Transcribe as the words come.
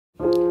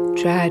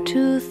Try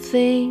to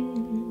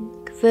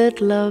think that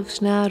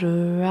love's not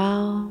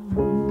around,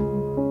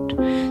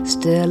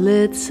 still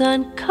it's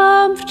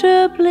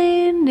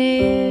uncomfortably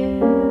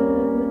near.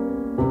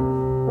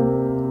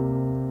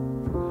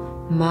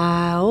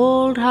 My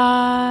old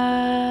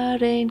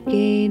heart ain't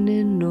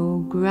gaining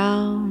no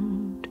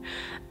ground,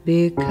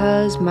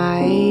 because my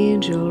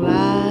angel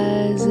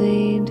eyes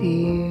ain't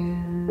here.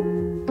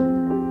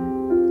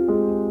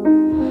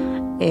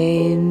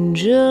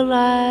 Angel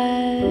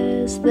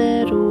eyes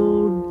that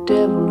old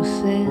devil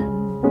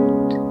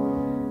sent,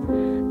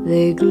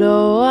 they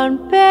glow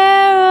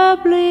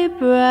unbearably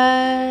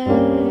bright.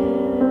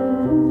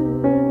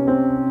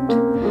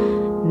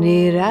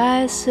 Need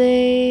I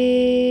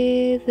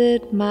say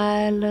that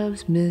my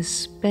love's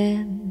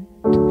misspent,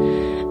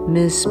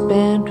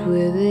 misspent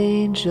with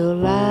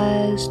angel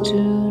eyes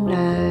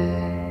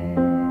tonight?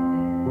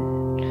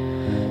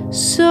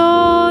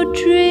 So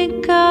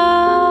drink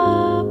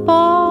up,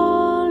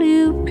 all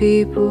you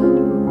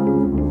people,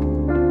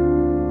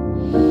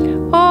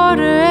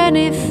 order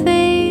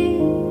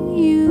anything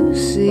you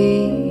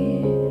see,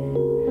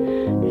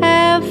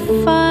 have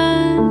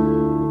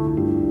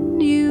fun,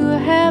 you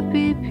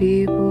happy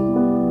people.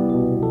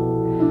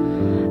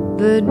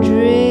 The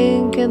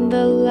drink and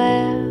the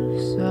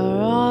laughs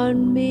are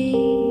on me.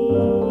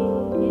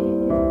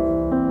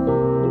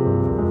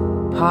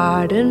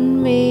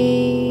 Pardon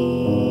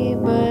me,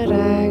 but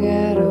I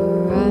gotta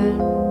run.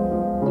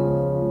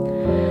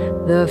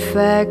 The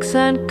facts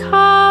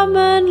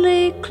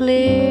uncommonly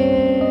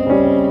clear.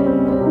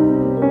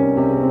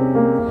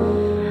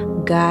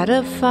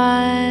 Gotta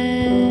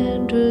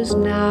find who's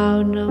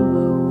now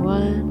number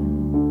one,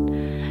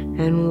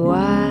 and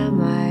why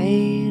my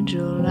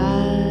angel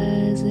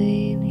eyes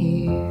ain't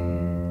here.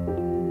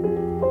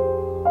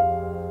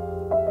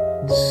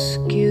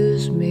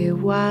 Excuse me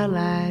while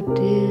I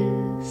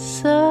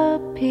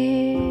disappear.